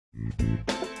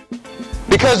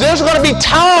Because there's going to be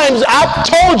times, I've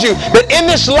told you, that in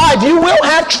this life you will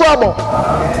have trouble.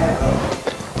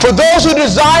 For those who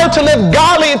desire to live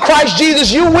godly in Christ Jesus,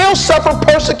 you will suffer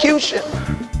persecution.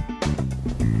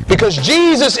 Because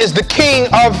Jesus is the King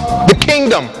of the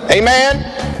kingdom. Amen?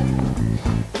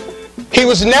 He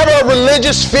was never a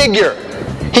religious figure.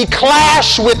 He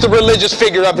clashed with the religious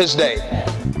figure of his day.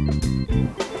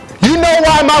 You know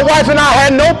why my wife and I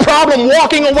had no problem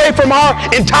walking away from our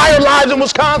entire lives in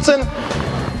Wisconsin?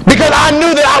 Because I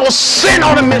knew that I was sent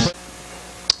on a mission.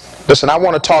 Listen, I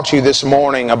want to talk to you this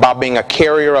morning about being a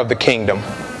carrier of the kingdom.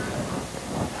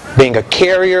 Being a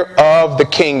carrier of the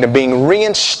kingdom. Being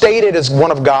reinstated as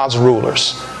one of God's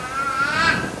rulers.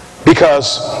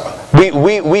 Because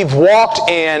we've walked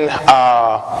in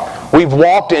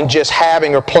just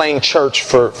having or playing church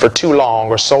for too long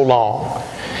or so long.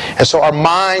 And so our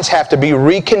minds have to be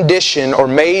reconditioned or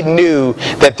made new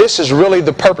that this is really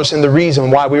the purpose and the reason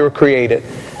why we were created.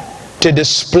 To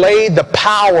display the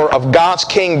power of God's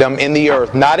kingdom in the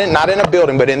earth. Not in a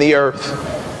building, but in the earth.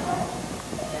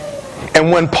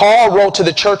 And when Paul wrote to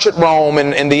the church at Rome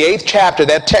in the 8th chapter,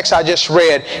 that text I just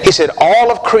read, he said,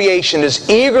 all of creation is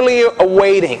eagerly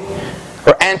awaiting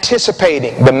or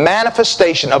anticipating the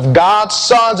manifestation of God's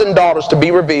sons and daughters to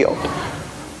be revealed.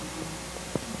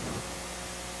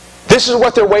 This is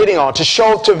what they're waiting on, to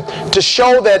show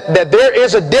that there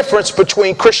is a difference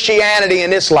between Christianity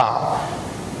and Islam.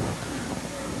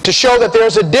 To show that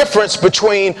there's a difference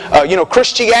between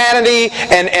Christianity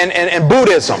and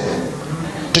Buddhism.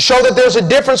 To show that there's a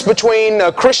difference between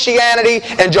Christianity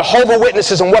and Jehovah's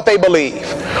Witnesses and what they believe.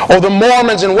 Or the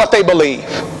Mormons and what they believe.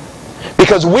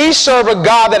 Because we serve a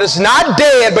God that is not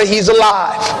dead, but He's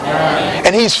alive.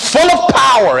 And He's full of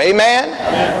power. Amen?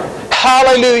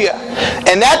 Hallelujah.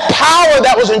 And that power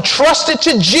that was entrusted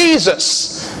to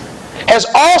Jesus has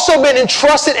also been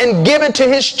entrusted and given to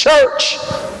His church.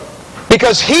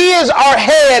 Because He is our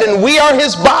head and we are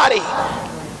His body.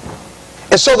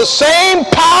 And so the same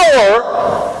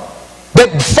power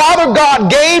that Father God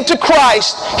gave to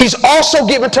Christ, He's also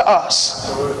given to us.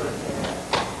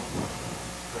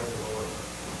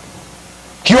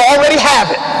 You already have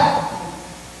it.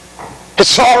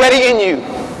 It's already in you.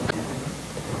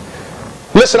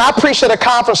 Listen, I preached at a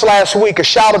conference last week, a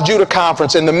Shout of Judah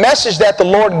conference, and the message that the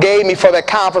Lord gave me for that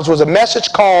conference was a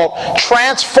message called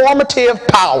Transformative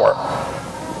Power.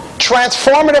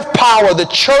 Transformative Power, the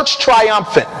church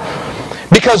triumphant.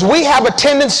 Because we have a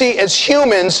tendency as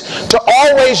humans to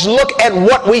always look at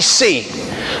what we see.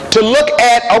 To look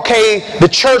at, the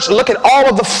church, look at all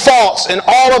of the faults and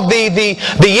all of the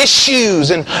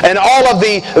issues and all of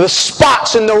the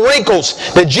spots and the wrinkles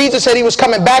that Jesus said He was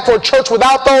coming back for a church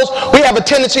without those. We have a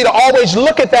tendency to always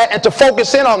look at that and to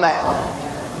focus in on that.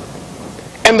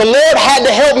 And the Lord had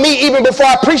to help me even before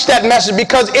I preached that message,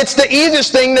 because it's the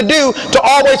easiest thing to do to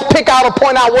always pick out or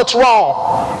point out what's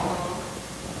wrong.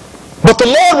 But the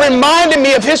Lord reminded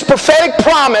me of His prophetic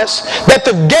promise that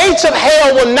the gates of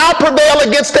hell will not prevail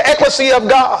against the ecclesia of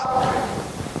God.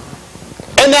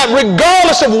 And that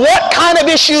regardless of what kind of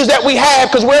issues that we have,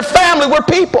 because we're family, we're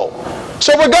people,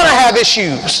 so we're going to have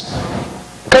issues,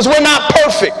 because we're not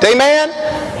perfect. Amen?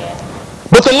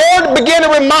 But the Lord began to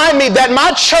remind me that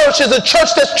my church is a church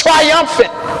that's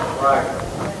triumphant.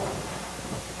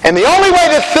 And the only way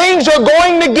that things are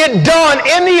going to get done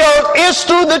in the earth is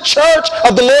through the church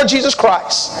of the Lord Jesus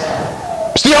Christ.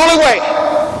 It's the only way.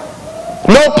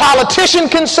 No politician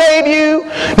can save you.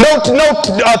 No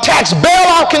tax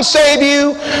bailout can save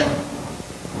you.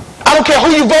 I don't care who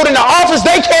you vote into office,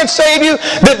 they can't save you.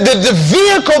 The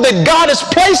vehicle that God has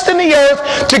placed in the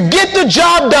earth to get the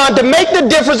job done, to make the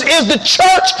difference, is the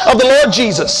church of the Lord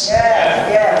Jesus.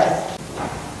 Yes.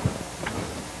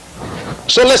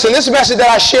 So listen, this message that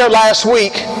I shared last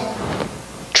week,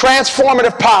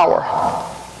 transformative power.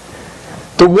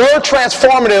 The word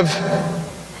transformative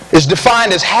is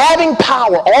defined as having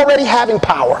power, already having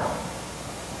power.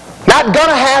 Not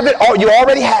gonna have it, or you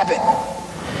already have it.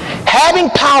 Having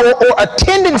power, or a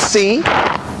tendency,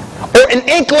 or an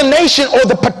inclination, or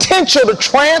the potential to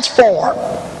transform.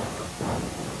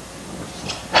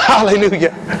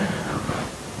 Hallelujah.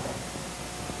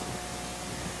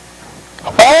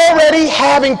 Already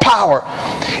having power.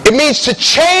 It means to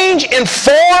change in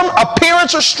form,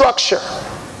 appearance, or structure.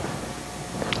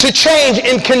 To change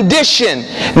in condition,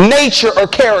 nature, or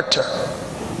character.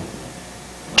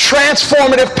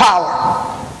 Transformative power.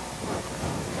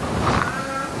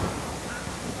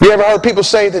 You ever heard people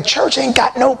say the church ain't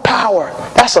got no power?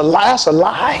 That's a lie. That's a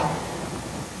lie.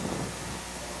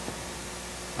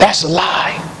 That's a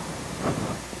lie.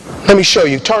 Let me show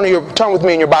you. Turn with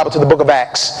me in your Bible to the book of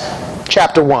Acts,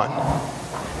 chapter 1.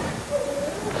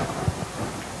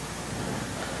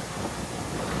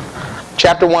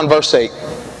 chapter 1, verse 8.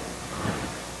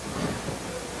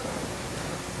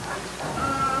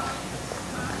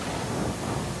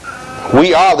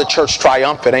 We are the church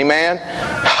triumphant, amen?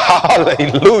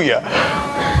 Hallelujah.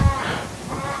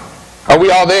 Are we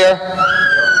all there?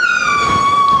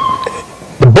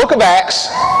 The book of Acts,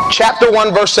 chapter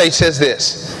 1, verse 8 says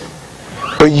this.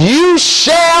 But you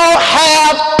shall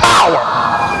have power.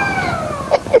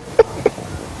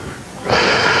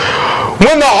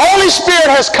 When the Holy Spirit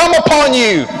has come upon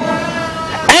you,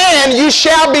 and you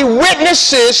shall be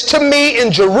witnesses to me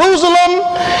in Jerusalem,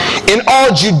 in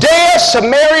all Judea,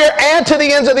 Samaria, and to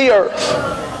the ends of the earth.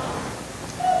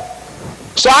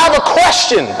 So I have a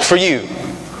question for you.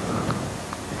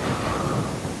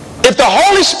 If the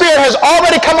Holy Spirit has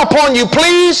already come upon you,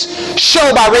 please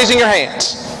show by raising your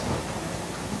hands.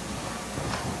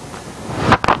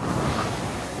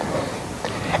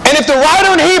 And if the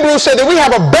writer in Hebrews said that we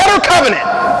have a better covenant,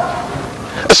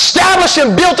 established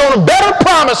and built on better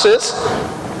promises,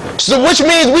 so which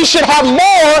means we should have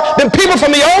more than people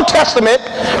from the Old Testament,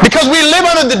 because we live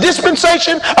under the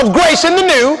dispensation of grace in the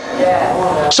New.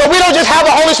 So we don't just have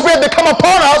the Holy Spirit that come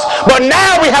upon us, but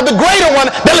now we have the greater one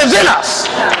that lives in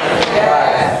us.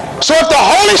 So if the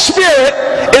Holy Spirit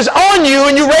is on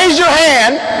you and you raise your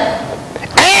hand,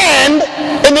 and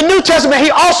in the New Testament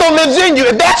He also lives in you,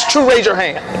 if that's true, raise your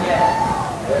hand.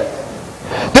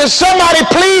 Then somebody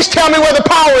please tell me where the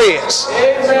power is.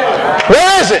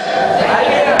 Where is it?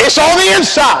 It's on the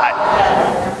inside.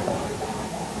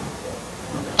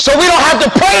 So we don't have to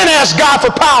pray and ask God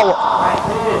for power.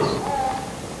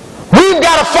 We've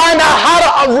got to find out how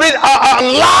to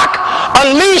unlock,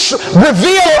 unleash,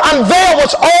 reveal, or unveil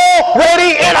what's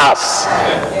already in us.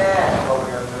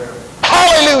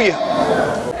 Hallelujah.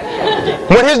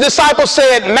 When His disciples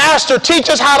said, Master, teach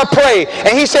us how to pray.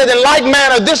 And He said, in like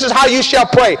manner, this is how you shall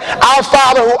pray. Our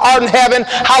Father who art in heaven,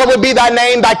 hallowed be thy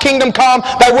name. Thy kingdom come,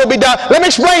 thy will be done. Let me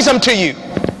explain something to you.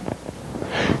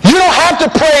 You don't have to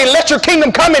pray, let your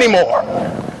kingdom come anymore.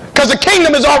 Because the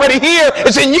kingdom is already here.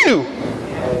 It's in you.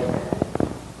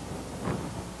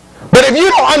 But if you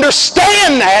don't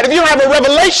understand that, if you don't have a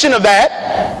revelation of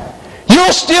that,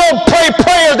 you'll still pray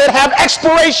prayers that have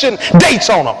expiration dates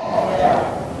on them.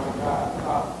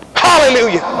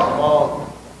 Hallelujah.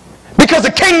 Because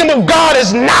the kingdom of God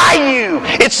is nigh you.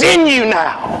 It's in you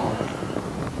now.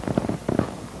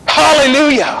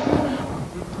 Hallelujah.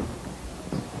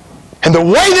 And the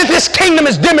way that this kingdom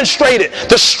is demonstrated,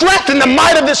 the strength and the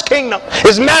might of this kingdom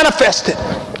is manifested,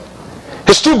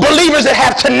 is through believers that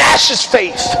have tenacious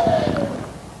faith,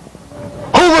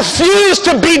 who refuse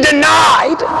to be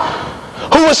denied,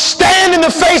 who will stand in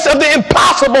the face of the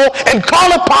impossible and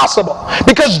call it possible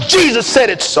because Jesus said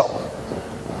it so.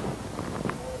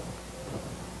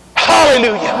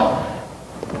 Hallelujah.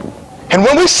 And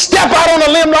when we step out on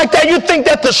a limb like that, you think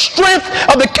that the strength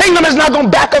of the kingdom is not going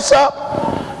to back us up?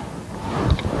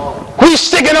 We're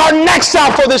sticking our necks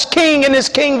out for this king and his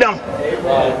kingdom.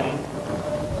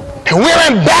 And we're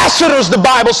ambassadors, the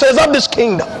Bible says, of this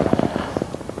kingdom.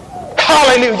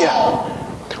 Hallelujah.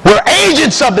 We're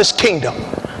agents of this kingdom.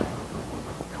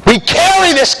 We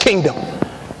carry this kingdom.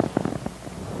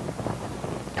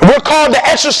 We're called to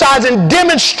exercise and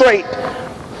demonstrate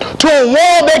to a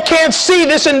world that can't see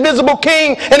this invisible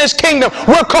king and his kingdom.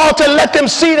 We're called to let them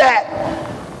see that.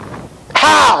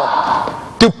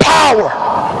 How? Through power,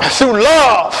 and through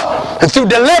love, and through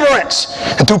deliverance,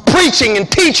 and through preaching and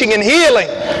teaching and healing.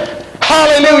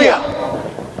 Hallelujah.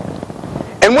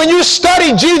 And when you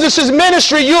study Jesus'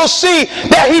 ministry, you'll see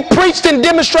that He preached and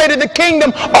demonstrated the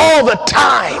kingdom all the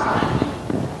time.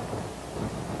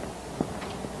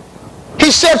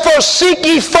 He said, first, seek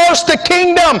ye first the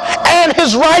kingdom and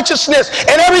His righteousness,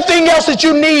 and everything else that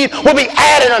you need will be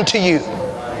added unto you.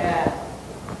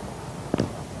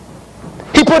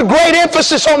 He put great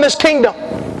emphasis on this kingdom.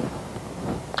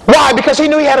 Why? Because He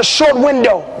knew He had a short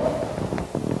window.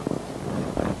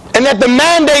 And that the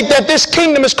mandate that this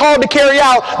kingdom is called to carry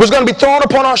out was going to be thrown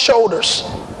upon our shoulders.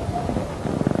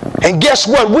 And guess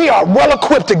what? We are well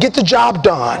equipped to get the job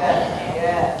done.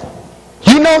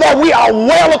 You know that we are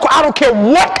well equipped. I don't care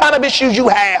what kind of issues you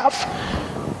have.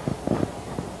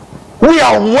 We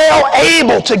are well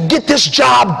able to get this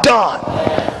job done.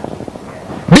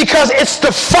 Because it's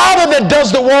the Father that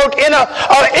does the work in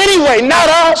anyway, not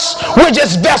us. We're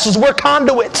just vessels. We're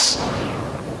conduits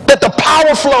that the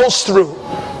power flows through.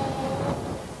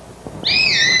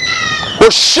 We're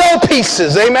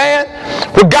showpieces, amen?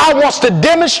 Where God wants to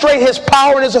demonstrate His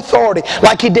power and His authority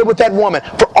like He did with that woman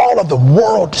for all of the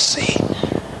world to see.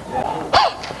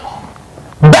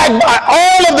 Backed by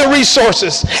all of the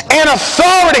resources and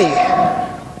authority,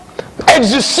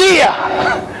 exousia,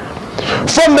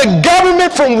 from the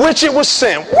government from which it was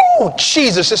sent. Woo,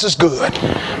 Jesus, this is good.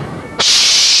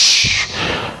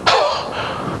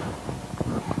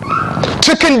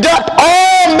 To conduct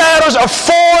all matters of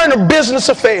foreign or business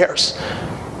affairs.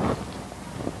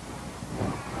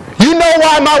 You know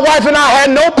why my wife and I had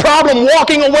no problem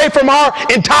walking away from our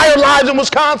entire lives in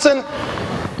Wisconsin?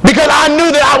 Because I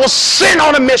knew that I was sent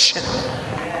on a mission.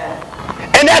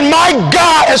 And that my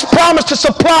God has promised to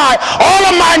supply all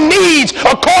of my needs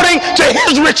according to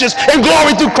his riches and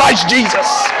glory through Christ Jesus.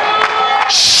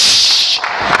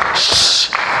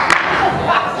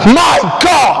 My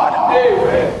God.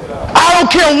 I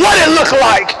don't care what it looked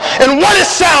like and what it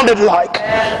sounded like.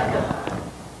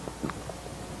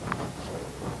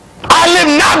 I live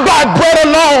not by bread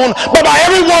alone, but by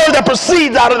every word that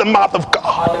proceeds out of the mouth of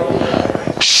God.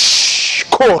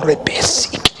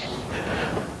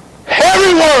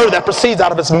 Every word that proceeds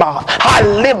out of his mouth, I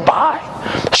live by.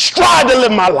 Strive to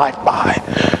live my life by.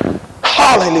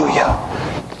 Hallelujah.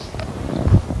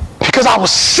 Because I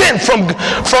was sent from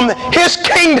his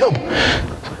kingdom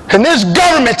and this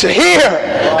government to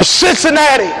here, to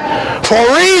Cincinnati, for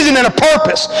a reason and a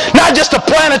purpose. Not just to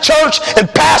plant a church and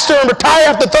pastor and retire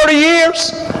after 30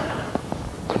 years,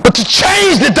 but to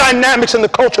change the dynamics and the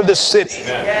culture of this city.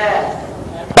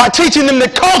 By teaching them the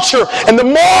culture and the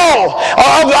moral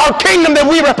of our kingdom that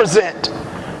we represent.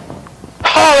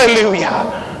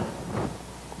 Hallelujah.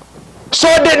 So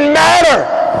it didn't matter.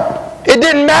 It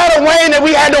didn't matter, Wayne, that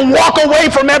we had to walk away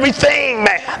from everything,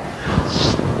 man.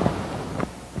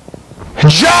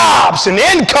 Jobs and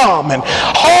income and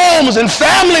homes and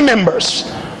family members.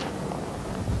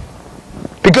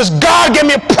 Because God gave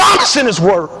me a promise in his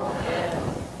word.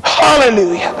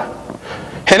 Hallelujah.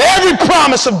 And every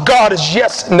promise of God is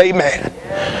yes and amen.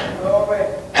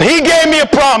 And he gave me a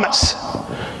promise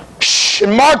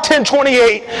in Mark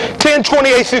 10:28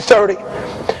 through 30,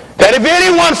 that if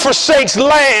anyone forsakes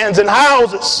lands and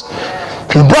houses,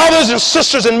 and brothers and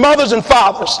sisters and mothers and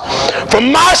fathers, for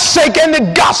my sake and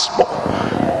the gospel,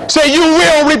 say you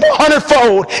will reap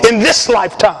 100-fold in this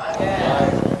lifetime.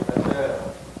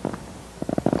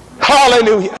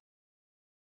 Hallelujah.